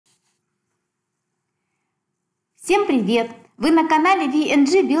Всем привет! Вы на канале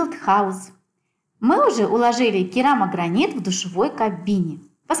VNG Build House. Мы уже уложили керамогранит в душевой кабине.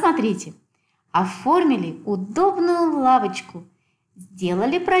 Посмотрите, оформили удобную лавочку,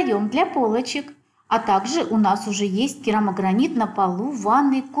 сделали проем для полочек, а также у нас уже есть керамогранит на полу в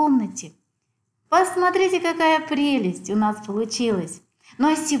ванной комнате. Посмотрите, какая прелесть у нас получилась.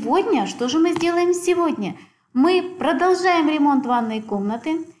 Ну а сегодня, что же мы сделаем сегодня? Мы продолжаем ремонт ванной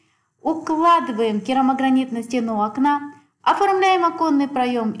комнаты, укладываем керамогранит на стену окна, оформляем оконный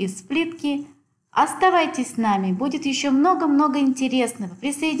проем из плитки. Оставайтесь с нами, будет еще много-много интересного.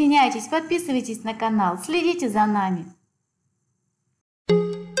 Присоединяйтесь, подписывайтесь на канал, следите за нами.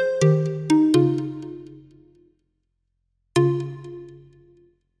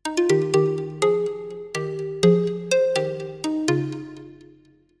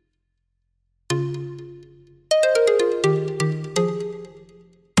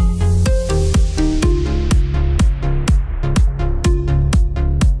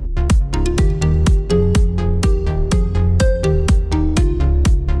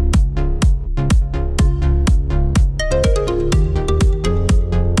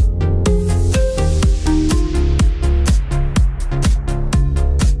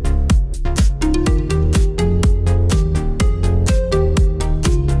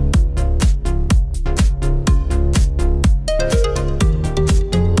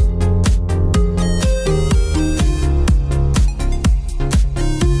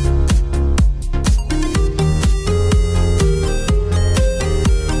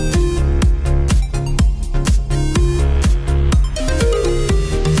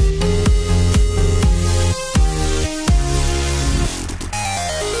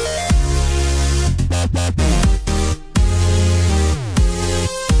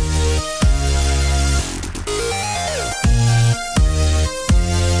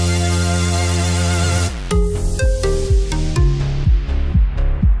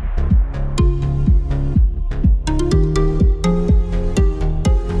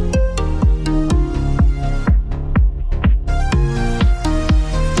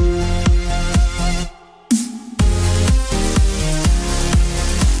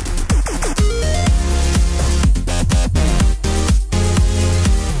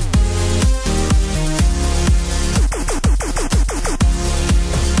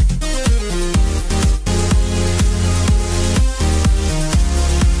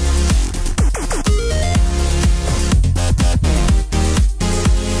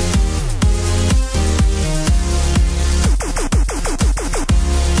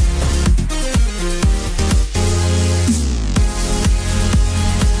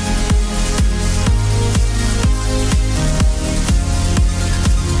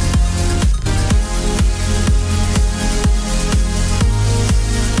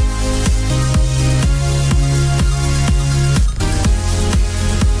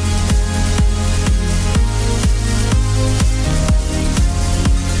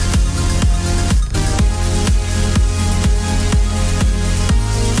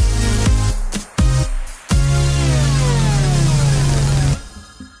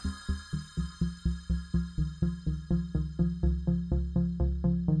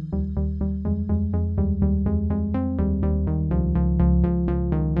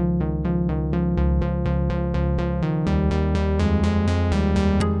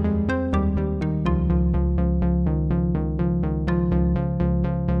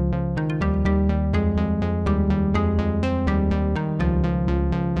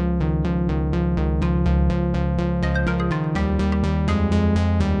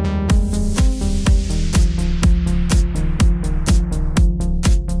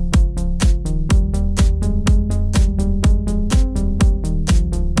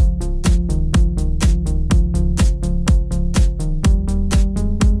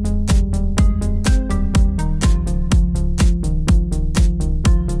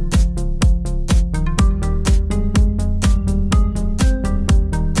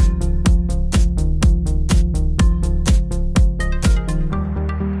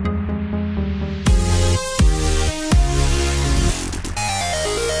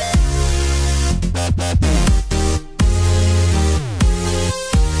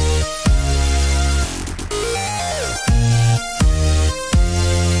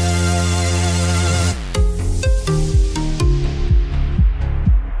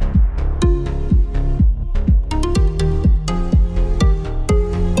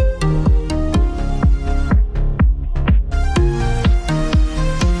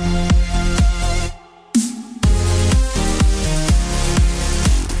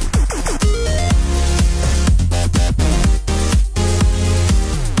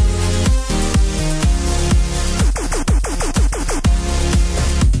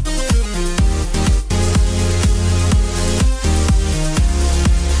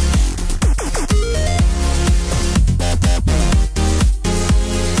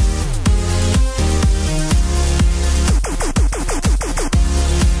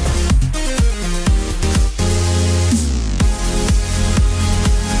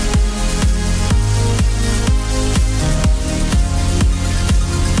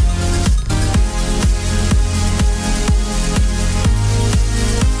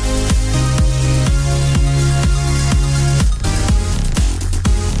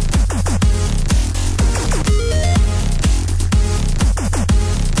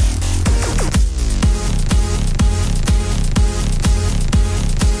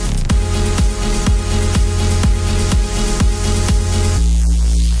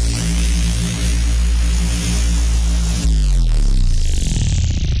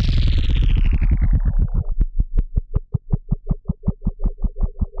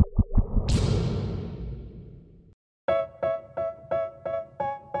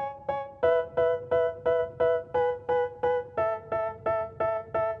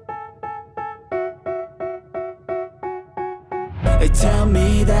 They tell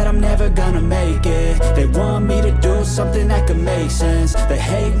me that I'm never gonna make it. They want me to do something that could make sense. They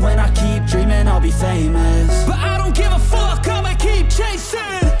hate when I keep dreaming I'll be famous, but I don't give a fuck, I'ma keep chasing.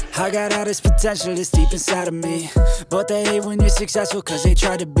 I got all this potential that's deep inside of me, but they hate when you're successful cause they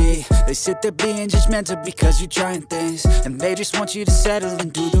try to be. They sit there being judgmental because you're trying things, and they just want you to settle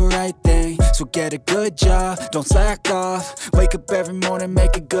and do the right thing. So get a good job, don't slack off. Wake up every morning,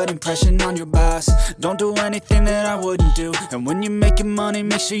 make a good impression on your boss. Don't do anything that I wouldn't do, and when you're making money,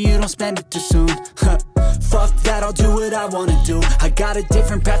 make sure you don't spend it too soon. Fuck that, I'll do what I wanna do. I got a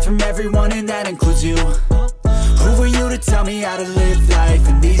different path from everyone, and that includes you. Who are you to tell me how to live life?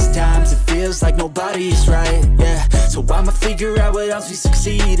 In these times it feels like nobody is right, yeah. So I'ma figure out what else we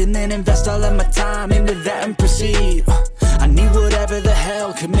succeed, and then invest all of my time into that and proceed. I need whatever the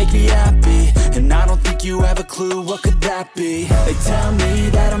hell could make me happy, and I don't think you have a clue what could that be. They tell me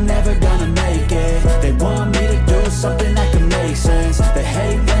that I'm never gonna make it. They want me to do something that could make sense. They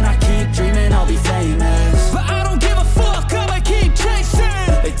hate when I keep dreaming I'll be famous, but I don't give a fuck, I'ma keep chasing.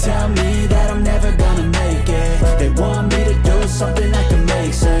 They tell me that I'm never gonna make it. They want me to do something that can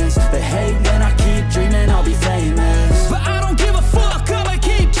make sense. They hate when I keep dreaming I'll be famous, but I don't give a fuck, I'ma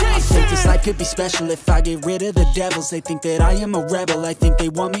keep chasing. I think this life could be special if I get rid of the devils. They think that I am a rebel, I think they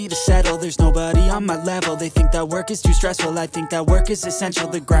want me to settle. There's nobody on my level. They think that work is too stressful, I think that work is essential.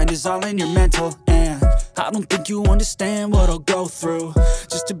 The grind is all in your mental, and I don't think you understand what I'll go through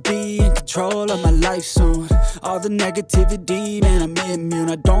just to be in control of my life soon. All the negativity, man, I'm immune.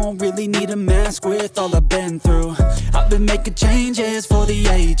 I don't really need a mask with all I've been through. I've been making changes for the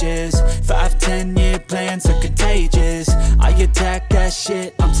ages. 5-10 year plans are contagious. I attack that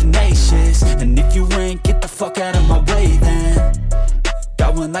shit, I'm tenacious. And if you ain't, get the fuck out of my way then.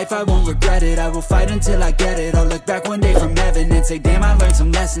 Got one life, I won't regret it. I will fight until I get it. I'll look back one day from heaven and say, damn, I learned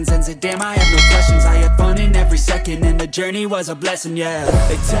some lessons. And say, damn, I have no questions. I had fun in every second, and the journey was a blessing, yeah.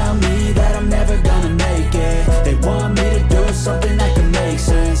 They tell me that I'm never gonna make it. They want me to do something that can make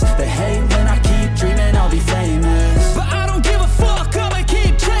sense. They hate